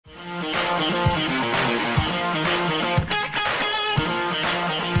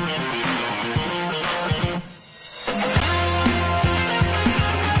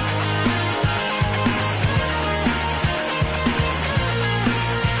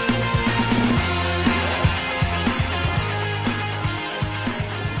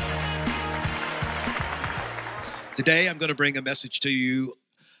Today, I'm going to bring a message to you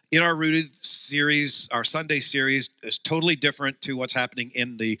in our Rooted series. Our Sunday series is totally different to what's happening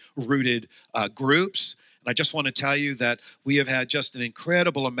in the Rooted groups. And I just want to tell you that we have had just an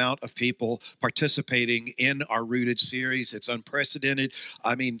incredible amount of people participating in our Rooted series. It's unprecedented.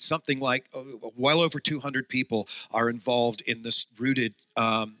 I mean, something like well over 200 people are involved in this Rooted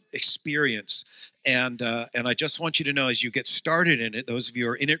experience. And I just want you to know, as you get started in it, those of you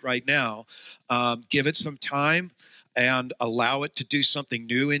who are in it right now, give it some time and allow it to do something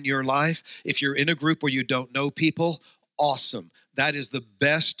new in your life. If you're in a group where you don't know people, awesome. That is the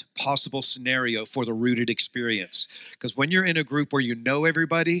best possible scenario for the Rooted experience. Because when you're in a group where you know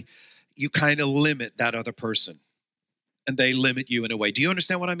everybody, you kind of limit that other person. And they limit you in a way. Do you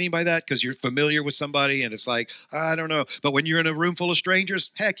understand what I mean by that? Because you're familiar with somebody and it's like, I don't know. But when you're in a room full of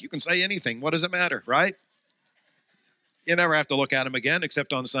strangers, heck, you can say anything. What does it matter, right? You never have to look at them again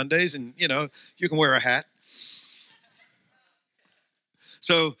except on Sundays. And, you can wear a hat.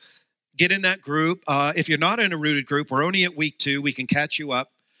 So get in that group. If you're not in a Rooted group, we're only at week 2. We can catch you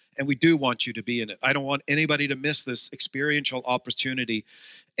up. And we do want you to be in it. I don't want anybody to miss this experiential opportunity.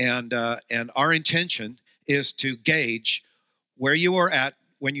 And our intention is to gauge where you were at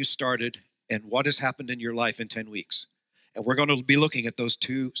when you started and what has happened in your life in 10 weeks. And we're going to be looking at those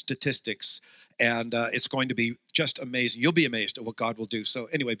 2 statistics. And it's going to be just amazing. You'll be amazed at what God will do. So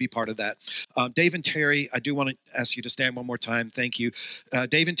anyway, be part of that. Dave and Terry, I do want to ask you to stand one more time. Thank you.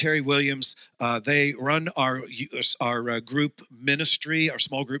 Dave and Terry Williams, they run our group ministry, our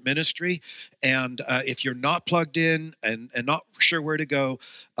small group ministry. And if you're not plugged in and not sure where to go,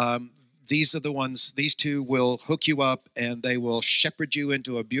 these are the ones, these 2 will hook you up and they will shepherd you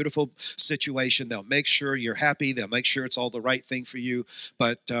into a beautiful situation. They'll make sure you're happy. They'll make sure it's all the right thing for you.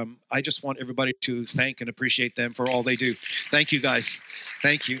 But I just want everybody to thank and appreciate them for all they do. Thank you, guys.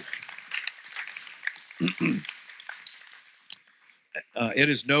 Thank you. It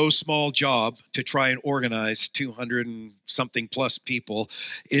is no small job to try and organize 200 and something plus people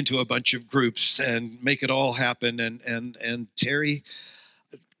into a bunch of groups and make it all happen. And Terry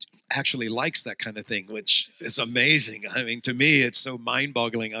actually likes that kind of thing, which is amazing. I mean, to me, it's so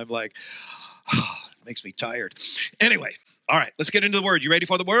mind-boggling. I'm like, it makes me tired. Anyway, all right, let's get into the Word. You ready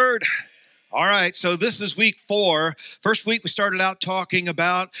for the Word? All right, so this is week 4. First week, we started out talking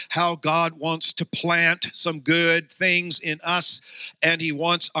about how God wants to plant some good things in us, and He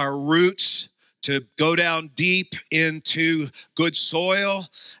wants our roots to go down deep into good soil.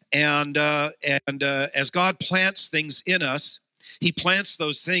 And as God plants things in us, He plants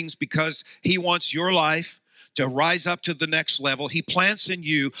those things because He wants your life to rise up to the next level. He plants in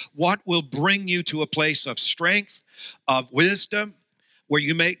you what will bring you to a place of strength, of wisdom, where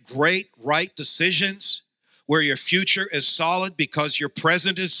you make great, right decisions, where your future is solid because your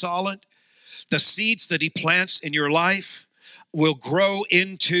present is solid. The seeds that He plants in your life will grow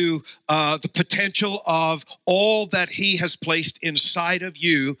into the potential of all that He has placed inside of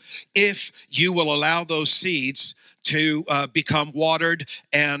you if you will allow those seeds to become watered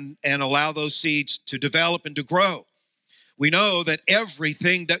and allow those seeds to develop and to grow. We know that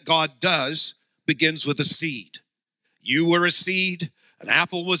everything that God does begins with a seed. You were a seed. An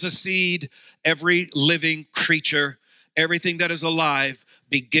apple was a seed. Every living creature, everything that is alive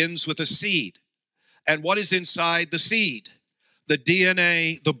begins with a seed. And what is inside the seed? The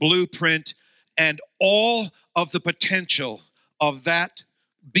DNA, the blueprint, and all of the potential of that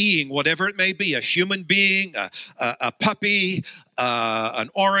being, whatever it may be, a human being, a puppy, an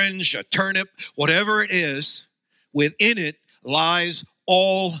orange, a turnip, whatever it is, within it lies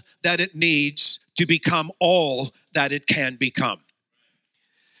all that it needs to become all that it can become.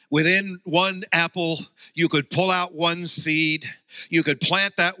 Within one apple, you could pull out one seed, you could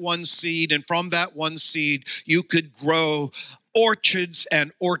plant that one seed, and from that one seed, you could grow orchards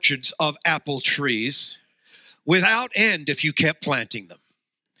and orchards of apple trees without end if you kept planting them.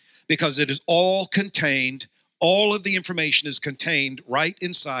 Because it is all contained, all of the information is contained right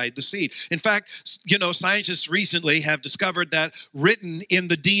inside the seed. In fact, scientists recently have discovered that written in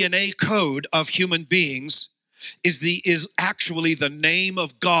the DNA code of human beings is actually the name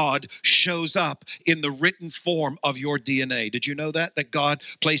of God shows up in the written form of your DNA. Did you know that? That God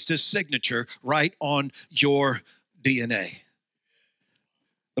placed His signature right on your DNA.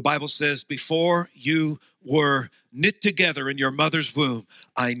 The Bible says, before you were knit together in your mother's womb,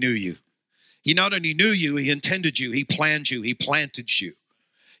 I knew you. He not only knew you, He intended you, He planned you, He planted you.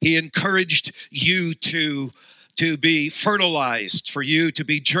 He encouraged you to be fertilized, for you to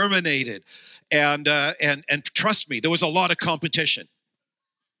be germinated. And trust me, there was a lot of competition.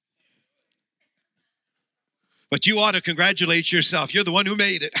 But you ought to congratulate yourself. You're the one who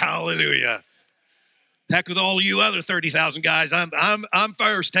made it. Hallelujah. Heck with all you other 30,000 guys. I'm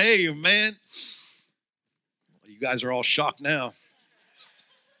first. Hey, man. You guys are all shocked now.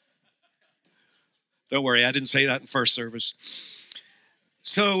 Don't worry, I didn't say that in first service.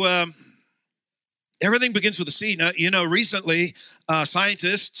 So everything begins with a seed. Now, recently,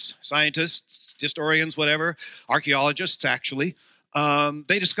 scientists, historians, whatever, archaeologists actually,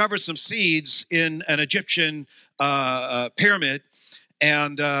 they discovered some seeds in an Egyptian pyramid,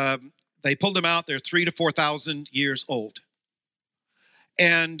 and they pulled them out. They're 3,000 to 4,000 years old.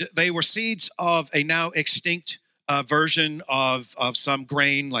 And they were seeds of a now extinct version of some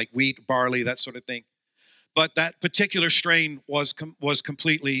grain like wheat, barley, that sort of thing. But that particular strain was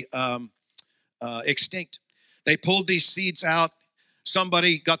completely extinct. They pulled these seeds out.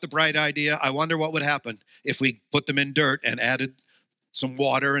 Somebody got the bright idea. I wonder what would happen if we put them in dirt and added some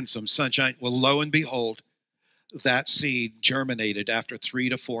water and some sunshine. Well, lo and behold, that seed germinated after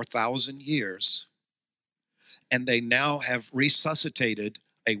 3,000 to 4,000 years. And they now have resuscitated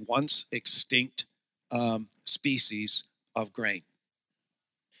a once extinct species of grain.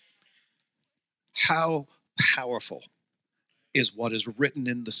 How powerful is what is written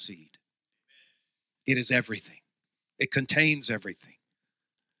in the seed? It is everything. It contains everything.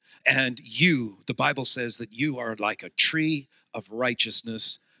 And you, the Bible says that you are like a tree of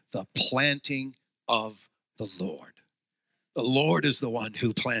righteousness, the planting of the Lord. The Lord is the one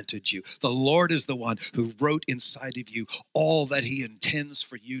who planted you. The Lord is the one who wrote inside of you all that he intends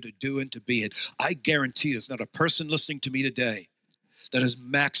for you to do and to be. And I guarantee there's not a person listening to me today that has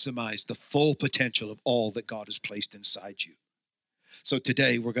maximized the full potential of all that God has placed inside you. So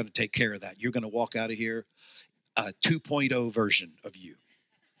today we're going to take care of that. You're going to walk out of here a 2.0 version of you.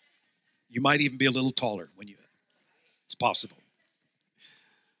 You might even be a little taller it's possible.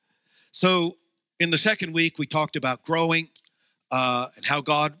 So in the second week, we talked about growing and how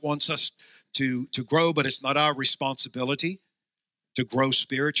God wants us to grow, but it's not our responsibility to grow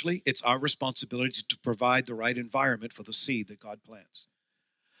spiritually. It's our responsibility to provide the right environment for the seed that God plants.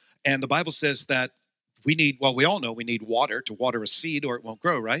 And the Bible says that we all know we need water to water a seed or it won't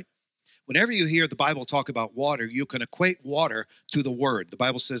grow, right? Whenever you hear the Bible talk about water, you can equate water to the Word. The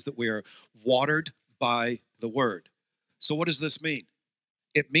Bible says that we are watered by the Word. So what does this mean?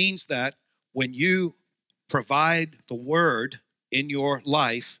 It means that when you provide the Word in your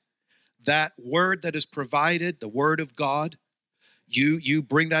life, that Word that is provided, the Word of God, you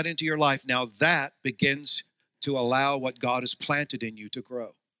bring that into your life. Now that begins to allow what God has planted in you to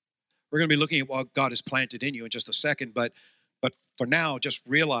grow. We're going to be looking at what God has planted in you in just a second, but for now, just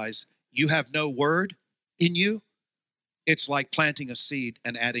realize you have no word in you. It's like planting a seed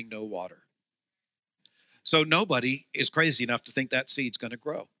and adding no water. So nobody is crazy enough to think that seed's going to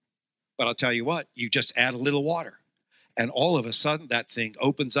grow. But I'll tell you what, you just add a little water. And all of a sudden, that thing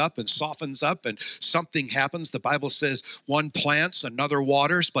opens up and softens up and something happens. The Bible says one plants, another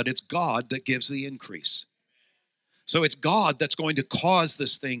waters, but it's God that gives the increase. So it's God that's going to cause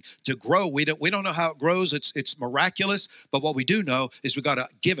this thing to grow. We don't know how it grows. It's miraculous. But what we do know is we got to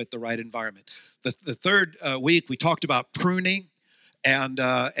give it the right environment. The third week, we talked about pruning. And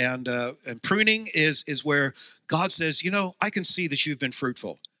pruning is where God says, I can see that you've been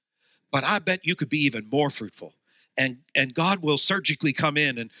fruitful, but I bet you could be even more fruitful. And God will surgically come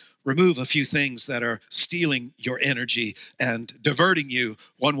in and remove a few things that are stealing your energy and diverting you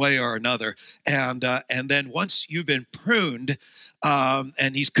one way or another. And then once you've been pruned,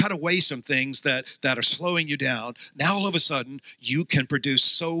 and he's cut away some things that are slowing you down, now all of a sudden you can produce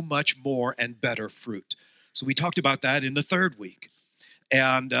so much more and better fruit. So we talked about that in the third week.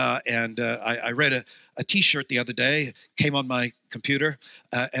 And I read a T-shirt the other day. It came on my computer,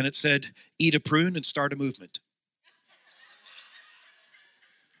 and it said, "Eat a prune and start a movement."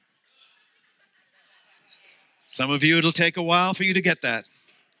 Some of you, it'll take a while for you to get that.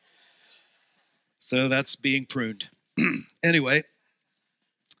 So that's being pruned. Anyway,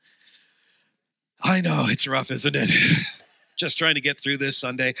 I know it's rough, isn't it? Just trying to get through this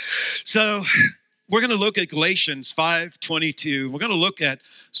Sunday. So we're going to look at Galatians 5:22. We're going to look at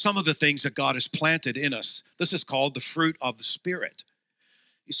some of the things that God has planted in us. This is called the fruit of the Spirit.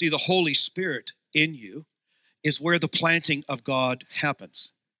 You see, the Holy Spirit in you is where the planting of God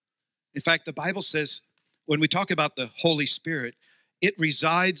happens. In fact, the Bible says, when we talk about the Holy Spirit, it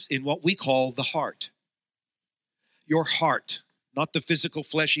resides in what we call the heart. Your heart, not the physical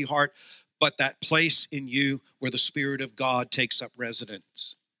fleshy heart, but that place in you where the Spirit of God takes up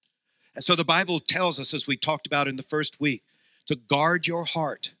residence. And so the Bible tells us, as we talked about in the first week, to guard your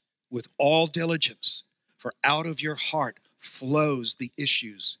heart with all diligence, for out of your heart flows the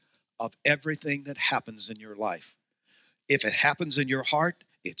issues of everything that happens in your life. If it happens in your heart,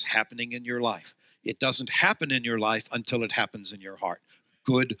 it's happening in your life. It doesn't happen in your life until it happens in your heart,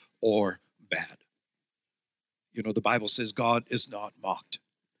 good or bad. You know, the Bible says God is not mocked.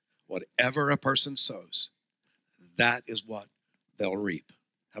 Whatever a person sows, that is what they'll reap.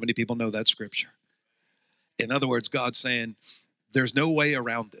 How many people know that scripture? In other words, God's saying there's no way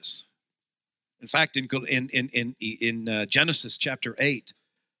around this. In fact, in Genesis chapter 8,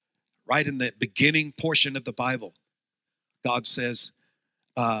 right in the beginning portion of the Bible, God says,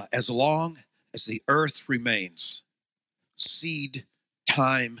 as long as the earth remains, seed,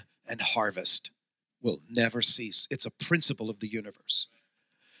 time, and harvest will never cease. It's a principle of the universe.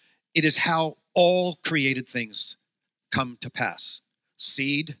 It is how all created things come to pass.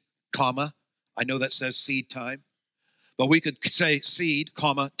 Seed, comma, I know that says seed time, but we could say seed,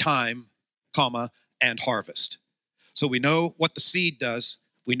 comma, time, comma, and harvest. So we know what the seed does,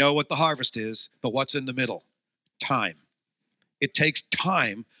 we know what the harvest is, but what's in the middle? Time. It takes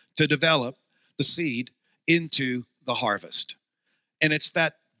time to develop the seed into the harvest. And it's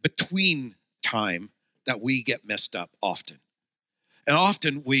that between time that we get messed up often. And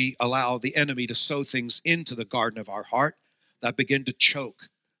often we allow the enemy to sow things into the garden of our heart that begin to choke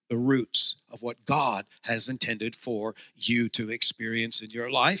the roots of what God has intended for you to experience in your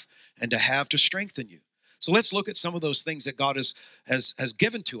life and to have to strengthen you. So let's look at some of those things that God has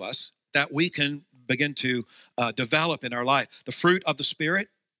given to us that we can begin to develop in our life. The fruit of the Spirit,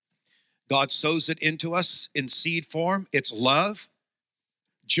 God sows it into us in seed form. It's love,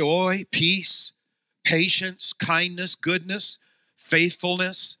 joy, peace, patience, kindness, goodness,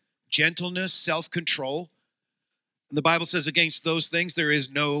 faithfulness, gentleness, self-control. And the Bible says against those things there is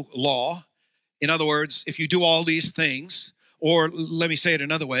no law. In other words, if you do all these things, or let me say it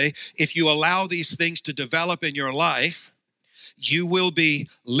another way, if you allow these things to develop in your life, you will be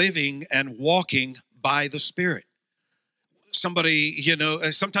living and walking by the Spirit. Somebody, you know,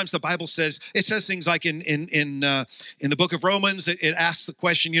 sometimes the Bible says, it says things like in the book of Romans, it asks the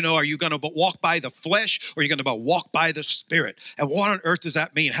question, you know, are you going to walk by the flesh or are you going to walk by the Spirit? And what on earth does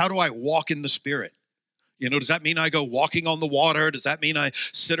that mean? How do I walk in the Spirit? You know, does that mean I go walking on the water? Does that mean I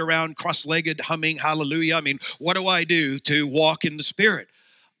sit around cross-legged humming hallelujah? I mean, what do I do to walk in the Spirit?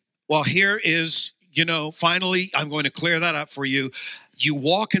 Well, here is, you know, finally, I'm going to clear that up for you. You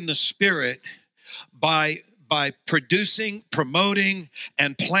walk in the Spirit by producing, promoting,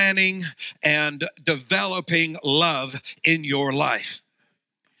 and planning and developing love in your life.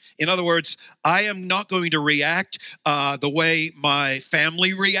 In other words, I am not going to react the way my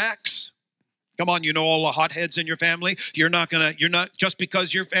family reacts. Come on, you know all the hotheads in your family. You're not just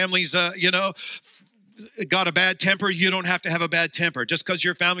because your family's, got a bad temper, you don't have to have a bad temper. Just because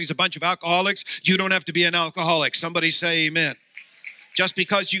your family's a bunch of alcoholics, you don't have to be an alcoholic. Somebody say amen. Just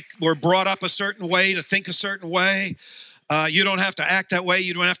because you were brought up a certain way, to think a certain way, you don't have to act that way.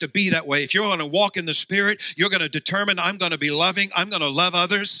 You don't have to be that way. If you're going to walk in the Spirit, you're going to determine, I'm going to be loving. I'm going to love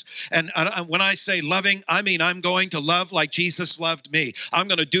others. And when I say loving, I mean I'm going to love like Jesus loved me. I'm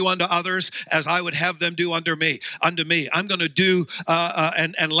going to do unto others as I would have them do unto me. I'm going to do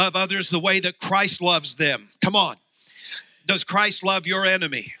and love others the way that Christ loves them. Come on. Does Christ love your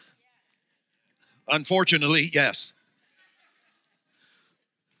enemy? Unfortunately, yes.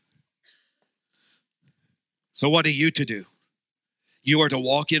 So what are you to do? You are to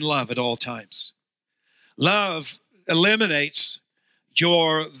walk in love at all times. Love eliminates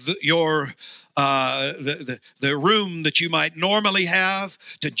the room that you might normally have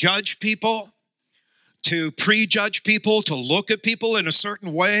to judge people, to prejudge people, to look at people in a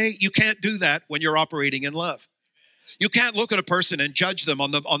certain way. You can't do that when you're operating in love. You can't look at a person and judge them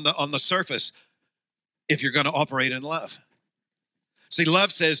on the surface if you're going to operate in love. See,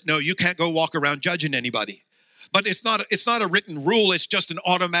 love says, no, you can't go walk around judging anybody. But it's not a written rule. It's just an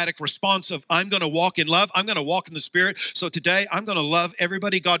automatic response of, I'm going to walk in love. I'm going to walk in the Spirit. So today, I'm going to love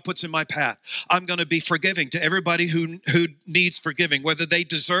everybody God puts in my path. I'm going to be forgiving to everybody who needs forgiving. Whether they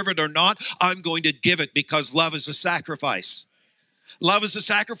deserve it or not, I'm going to give it because love is a sacrifice. Love is a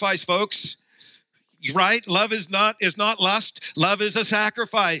sacrifice, folks. Right? Love is not lust. Love is a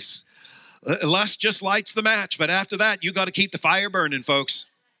sacrifice. Lust just lights the match. But after that, you got to keep the fire burning, folks.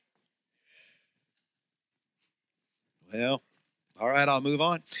 Well, all right, I'll move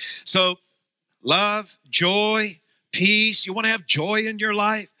on. So, love, joy, peace. You want to have joy in your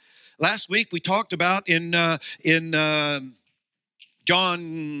life? Last week we talked about in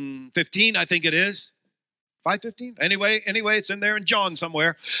John 15, I think it is. 5:15? Anyway, it's in there in John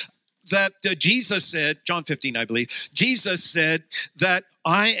somewhere. That Jesus said, John 15, I believe, Jesus said that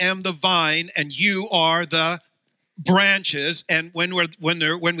I am the vine and you are the branches, and when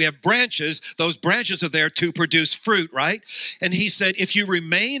we have branches, those branches are there to produce fruit, right? And he said, if you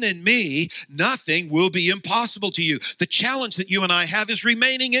remain in me, nothing will be impossible to you. The challenge that you and I have is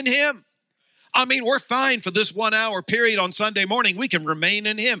remaining in him. I mean, we're fine for this 1 hour period on Sunday morning. We can remain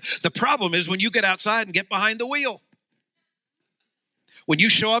in him. The problem is when you get outside and get behind the wheel. When you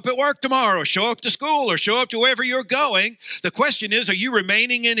show up at work tomorrow, show up to school, or show up to wherever you're going, the question is, are you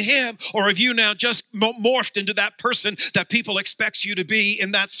remaining in him, or have you now just morphed into that person that people expect you to be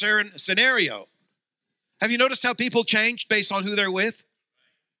in that certain scenario? Have you noticed how people change based on who they're with?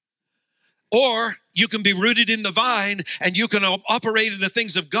 Or you can be rooted in the vine and you can operate in the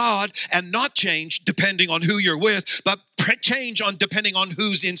things of God and not change depending on who you're with, but change on depending on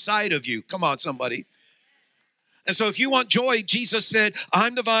who's inside of you. Come on, somebody. And so if you want joy, Jesus said,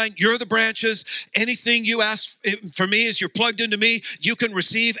 I'm the vine, you're the branches. Anything you ask for me as you're plugged into me, you can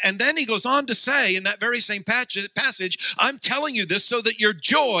receive. And then he goes on to say in that very same passage, I'm telling you this so that your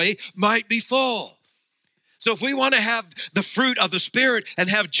joy might be full. So if we want to have the fruit of the Spirit and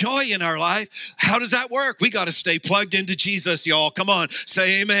have joy in our life, how does that work? We got to stay plugged into Jesus, y'all. Come on,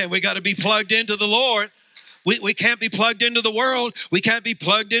 say amen. We got to be plugged into the Lord. We can't be plugged into the world. We can't be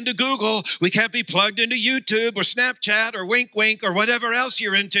plugged into Google. We can't be plugged into YouTube or Snapchat or Wink Wink or whatever else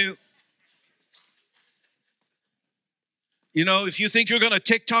you're into. You know, if you think you're going to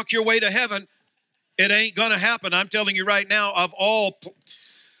TikTok your way to heaven, it ain't going to happen. I'm telling you right now, of all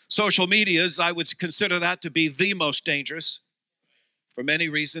social medias, I would consider that to be the most dangerous for many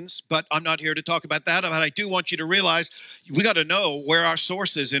reasons, but I'm not here to talk about that. But I do want you to realize we got to know where our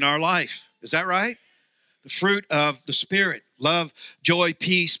source is in our life. Is that right? The fruit of the Spirit, love, joy,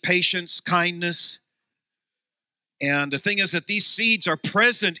 peace, patience, kindness. And the thing is that these seeds are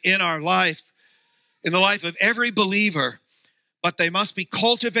present in our life, in the life of every believer, but they must be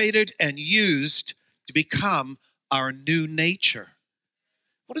cultivated and used to become our new nature.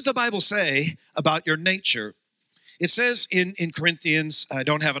 What does the Bible say about your nature? It says in Corinthians, I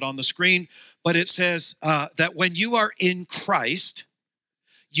don't have it on the screen, but it says that when you are in Christ,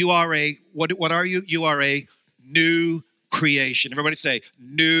 you are what are you? You are a new creation. Everybody say,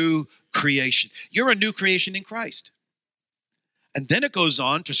 new creation. You're a new creation in Christ. And then it goes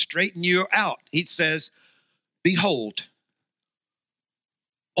on to straighten you out. He says, behold,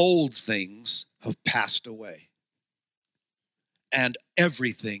 old things have passed away, and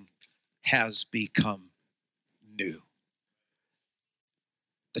everything has become new.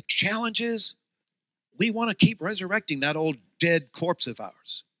 The challenge is we want to keep resurrecting that old dead corpse of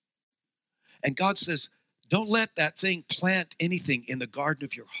ours. And God says, don't let that thing plant anything in the garden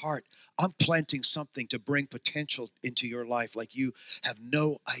of your heart. I'm planting something to bring potential into your life like you have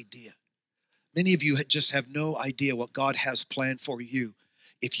no idea. Many of you just have no idea what God has planned for you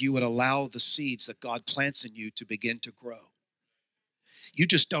if you would allow the seeds that God plants in you to begin to grow. You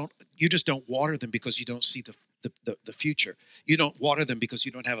just don't water them because you don't see the future. You don't water them because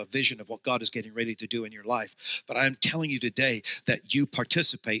you don't have a vision of what God is getting ready to do in your life. But I'm telling you today that you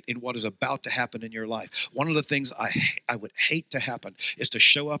participate in what is about to happen in your life. One of the things I would hate to happen is to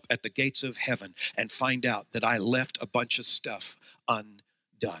show up at the gates of heaven and find out that I left a bunch of stuff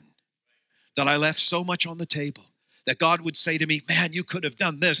undone, that I left so much on the table. That God would say to me, man, you could have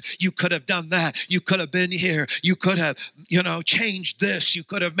done this. You could have done that. You could have been here. You could have, changed this. You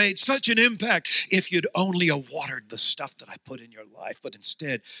could have made such an impact if you'd only watered the stuff that I put in your life. But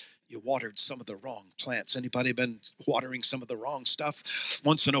instead, you watered some of the wrong plants. Anybody been watering some of the wrong stuff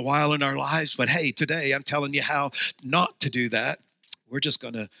once in a while in our lives? But hey, today I'm telling you how not to do that. We're just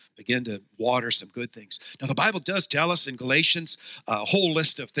going to begin to water some good things. Now, the Bible does tell us in Galatians a whole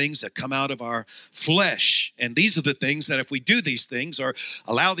list of things that come out of our flesh. And these are the things that if we do these things or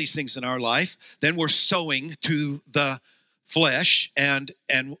allow these things in our life, then we're sowing to the flesh. And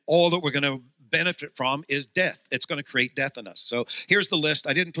all that we're going to benefit from is death. It's going to create death in us. So here's the list.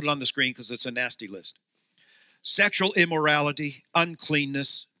 I didn't put it on the screen because it's a nasty list. Sexual immorality,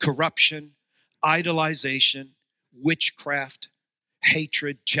 uncleanness, corruption, idolization, witchcraft,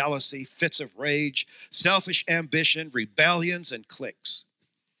 hatred, jealousy, fits of rage, selfish ambition, rebellions, and cliques.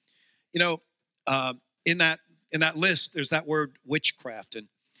 In that list, there's that word witchcraft, and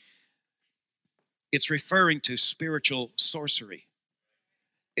it's referring to spiritual sorcery.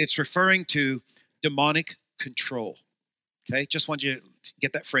 It's referring to demonic control. Okay, just want you to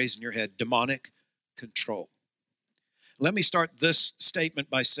get that phrase in your head: demonic control. Let me start this statement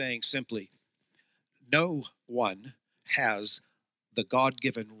by saying simply, no one has the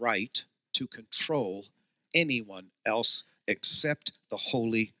God-given right to control anyone else except the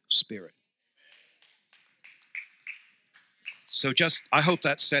Holy Spirit. So I hope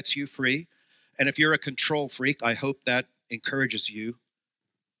that sets you free. And if you're a control freak, I hope that encourages you.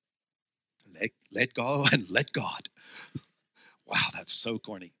 Let go and let God. Wow, that's so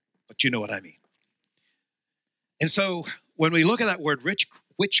corny. But you know what I mean. And so when we look at that word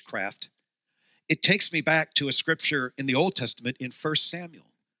witchcraft, it takes me back to a scripture in the Old Testament in 1 Samuel.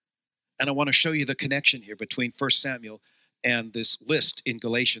 And I want to show you the connection here between 1 Samuel and this list in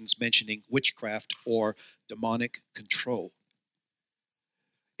Galatians mentioning witchcraft or demonic control.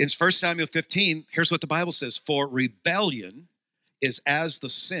 In 1 Samuel 15, here's what the Bible says: for rebellion is as the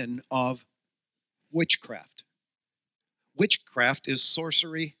sin of witchcraft. Witchcraft is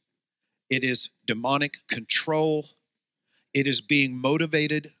sorcery. It is demonic control. It is being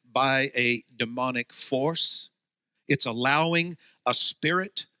motivated by a demonic force. It's allowing a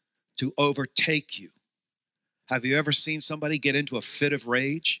spirit to overtake you. Have you ever seen somebody get into a fit of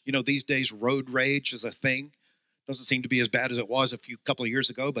rage? You know, these days road rage is a thing. Doesn't seem to be as bad as it was a couple of years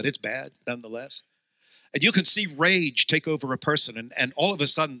ago, but it's bad nonetheless. And you can see rage take over a person, and all of a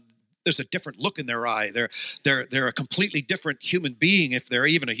sudden there's a different look in their eye. They're a completely different human being, if they're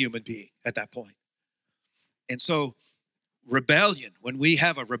even a human being at that point. And so rebellion, when we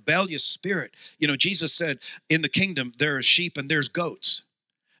have a rebellious spirit, you know, Jesus said in the kingdom there are sheep and there's goats.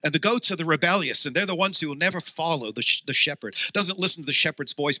 And the goats are the rebellious, and they're the ones who will never follow the shepherd, doesn't listen to the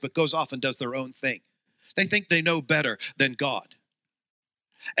shepherd's voice, but goes off and does their own thing. They think they know better than God.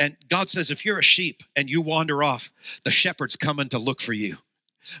 And God says, if you're a sheep and you wander off, the shepherd's coming to look for you.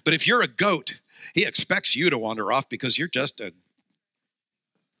 But if you're a goat, he expects you to wander off because you're just a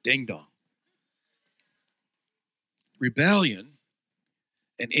ding-dong. Rebellion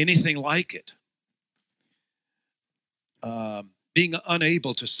and anything like it, being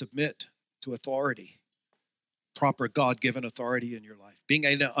unable to submit to authority, proper God-given authority in your life, being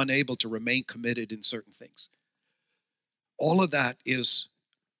unable to remain committed in certain things. All of that is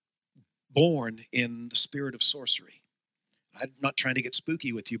born in the spirit of sorcery. I'm not trying to get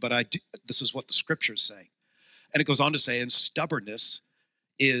spooky with you, but this is what the scriptures say. And it goes on to say, and stubbornness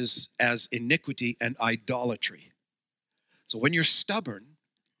is as iniquity and idolatry. So when you're stubborn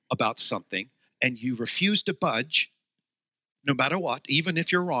about something and you refuse to budge, no matter what, even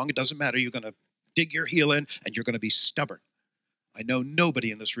if you're wrong, it doesn't matter. You're going to dig your heel in and you're going to be stubborn. I know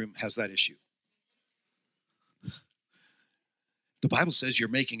nobody in this room has that issue. The Bible says you're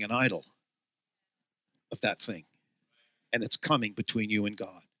making an idol of that thing, and it's coming between you and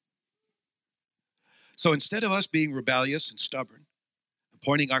God. So instead of us being rebellious and stubborn, and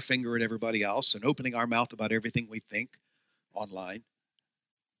pointing our finger at everybody else and opening our mouth about everything we think online,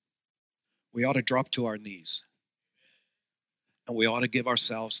 we ought to drop to our knees. And we ought to give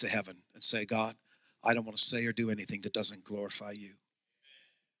ourselves to heaven and say, God, I don't want to say or do anything that doesn't glorify you.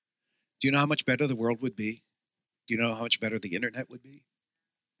 Do you know how much better the world would be? Do you know how much better the internet would be?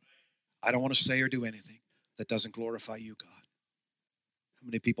 I don't want to say or do anything that doesn't glorify you, God. How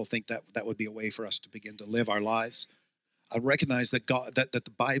many people think that that would be a way for us to begin to live our lives? I recognize that God, that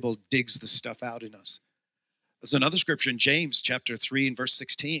the Bible digs the stuff out in us. There's another scripture in James chapter 3 and verse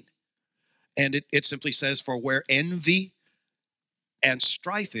 16. And it simply says, for where envy and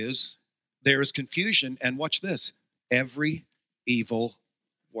strife is, there is confusion. And watch this, every evil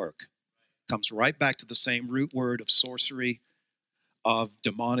work. Comes right back to the same root word of sorcery, of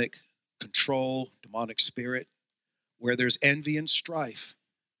demonic control, demonic spirit. Where there's envy and strife,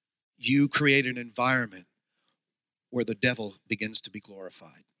 you create an environment where the devil begins to be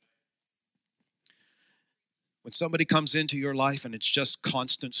glorified. When somebody comes into your life and it's just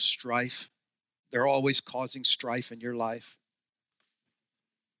constant strife, they're always causing strife in your life,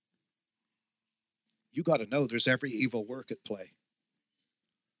 you got to know there's every evil work at play.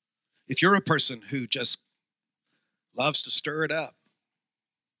 If you're a person who just loves to stir it up,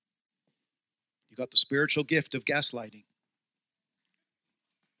 you got the spiritual gift of gaslighting.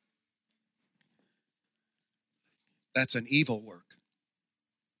 That's an evil work.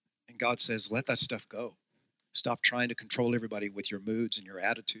 And God says, let that stuff go. Stop trying to control everybody with your moods and your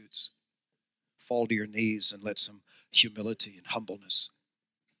attitudes. Fall to your knees and let some humility and humbleness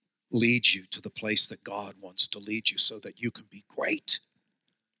lead you to the place that God wants to lead you so that you can be great.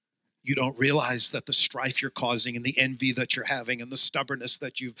 You don't realize that the strife you're causing and the envy that you're having and the stubbornness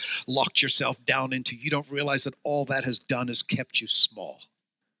that you've locked yourself down into, you don't realize that all that has done is kept you small.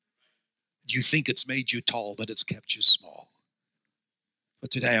 You think it's made you tall, but it's kept you small.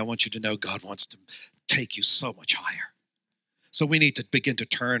 But today I want you to know God wants to take you so much higher. So we need to begin to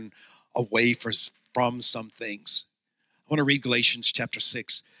turn away from some things. I want to read Galatians chapter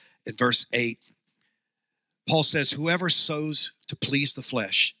 6 in verse 8. Paul says, whoever sows to please the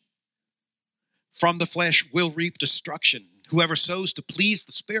flesh, from the flesh will reap destruction. Whoever sows to please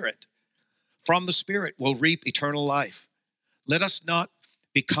the Spirit, from the Spirit will reap eternal life. Let us not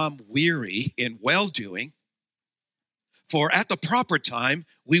become weary in well-doing, for at the proper time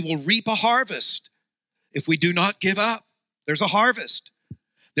we will reap a harvest if we do not give up. There's a harvest.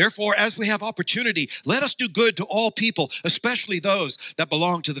 Therefore, as we have opportunity, let us do good to all people, especially those that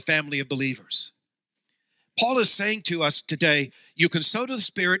belong to the family of believers. Paul is saying to us today, you can sow to the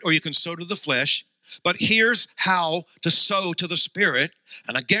Spirit or you can sow to the flesh, but here's how to sow to the Spirit.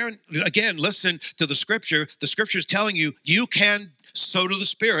 And again, listen to the Scripture. The Scripture is telling you, you can sow to the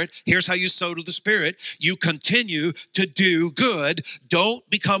Spirit. Here's how you sow to the Spirit. You continue to do good. Don't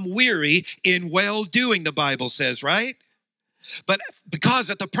become weary in well-doing, the Bible says, right? But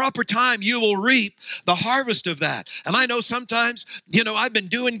because at the proper time, you will reap the harvest of that. And I know sometimes, I've been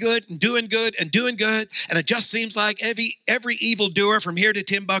doing good and doing good and doing good. And it just seems like every evildoer from here to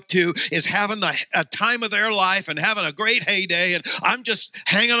Timbuktu is having a time of their life and having a great heyday. And I'm just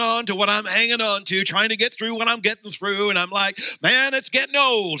hanging on to what I'm hanging on to, trying to get through what I'm getting through. And I'm like, man, it's getting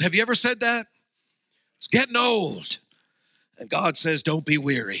old. Have you ever said that? It's getting old. And God says, don't be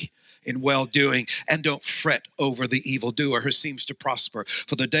weary in well-doing, and don't fret over the evildoer who seems to prosper,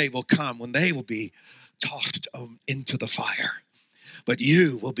 for the day will come when they will be tossed into the fire. But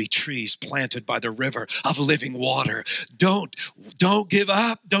you will be trees planted by the river of living water. Don't give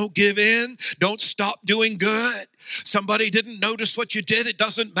up. Don't give in. Don't stop doing good. Somebody didn't notice what you did. It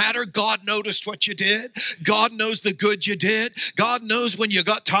doesn't matter. God noticed what you did. God knows the good you did. God knows when you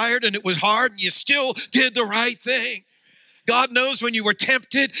got tired and it was hard and you still did the right thing. God knows when you were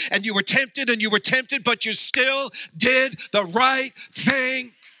tempted and you were tempted and you were tempted, but you still did the right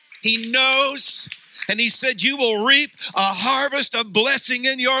thing. He knows. And he said, you will reap a harvest of blessing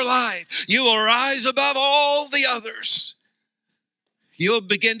in your life. You will rise above all the others. You'll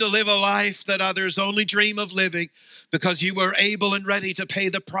begin to live a life that others only dream of living because you were able and ready to pay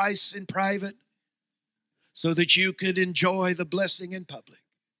the price in private so that you could enjoy the blessing in public.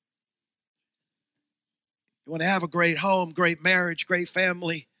 You want to have a great home, great marriage, great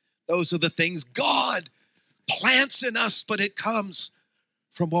family. Those are the things God plants in us, but it comes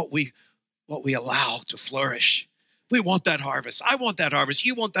from what we allow to flourish. We want that harvest. I want that harvest.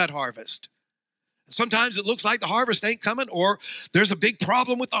 You want that harvest. Sometimes it looks like the harvest ain't coming or there's a big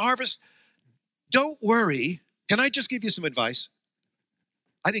problem with the harvest. Don't worry. Can I just give you some advice?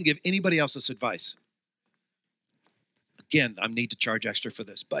 I didn't give anybody else this advice. Again, I need to charge extra for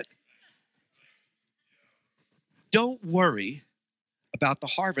this, but don't worry about the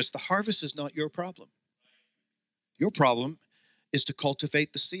harvest. The harvest is not your problem. Your problem is to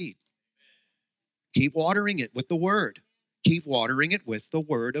cultivate the seed. Keep watering it with the word. Keep watering it with the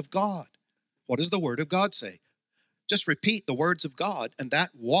word of God. What does the word of God say? Just repeat the words of God, and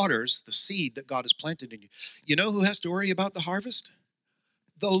that waters the seed that God has planted in you. You know who has to worry about the harvest?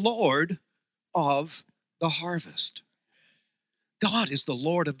 The Lord of the harvest. God is the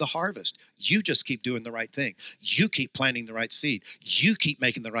Lord of the harvest. You just keep doing the right thing. You keep planting the right seed. You keep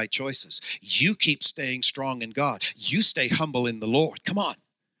making the right choices. You keep staying strong in God. You stay humble in the Lord. Come on.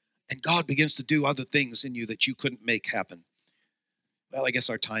 And God begins to do other things in you that you couldn't make happen. Well, I guess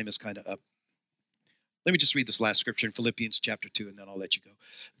our time is kind of up. Let me just read this last scripture in Philippians chapter 2, and then I'll let you go.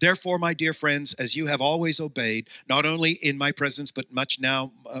 Therefore, my dear friends, as you have always obeyed, not only in my presence, but much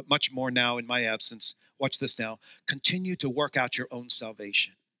more now in my absence, watch this now, continue to work out your own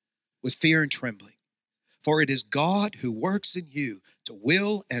salvation with fear and trembling. For it is God who works in you to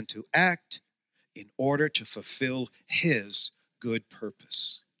will and to act in order to fulfill his good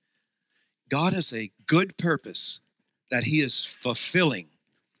purpose. God has a good purpose that he is fulfilling.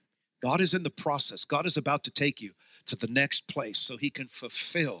 God is in the process. God is about to take you to the next place so he can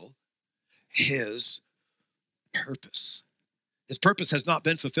fulfill his purpose. His purpose has not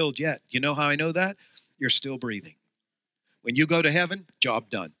been fulfilled yet. You know how I know that? You're still breathing. When you go to heaven, job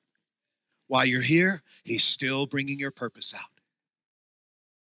done. While you're here, he's still bringing your purpose out.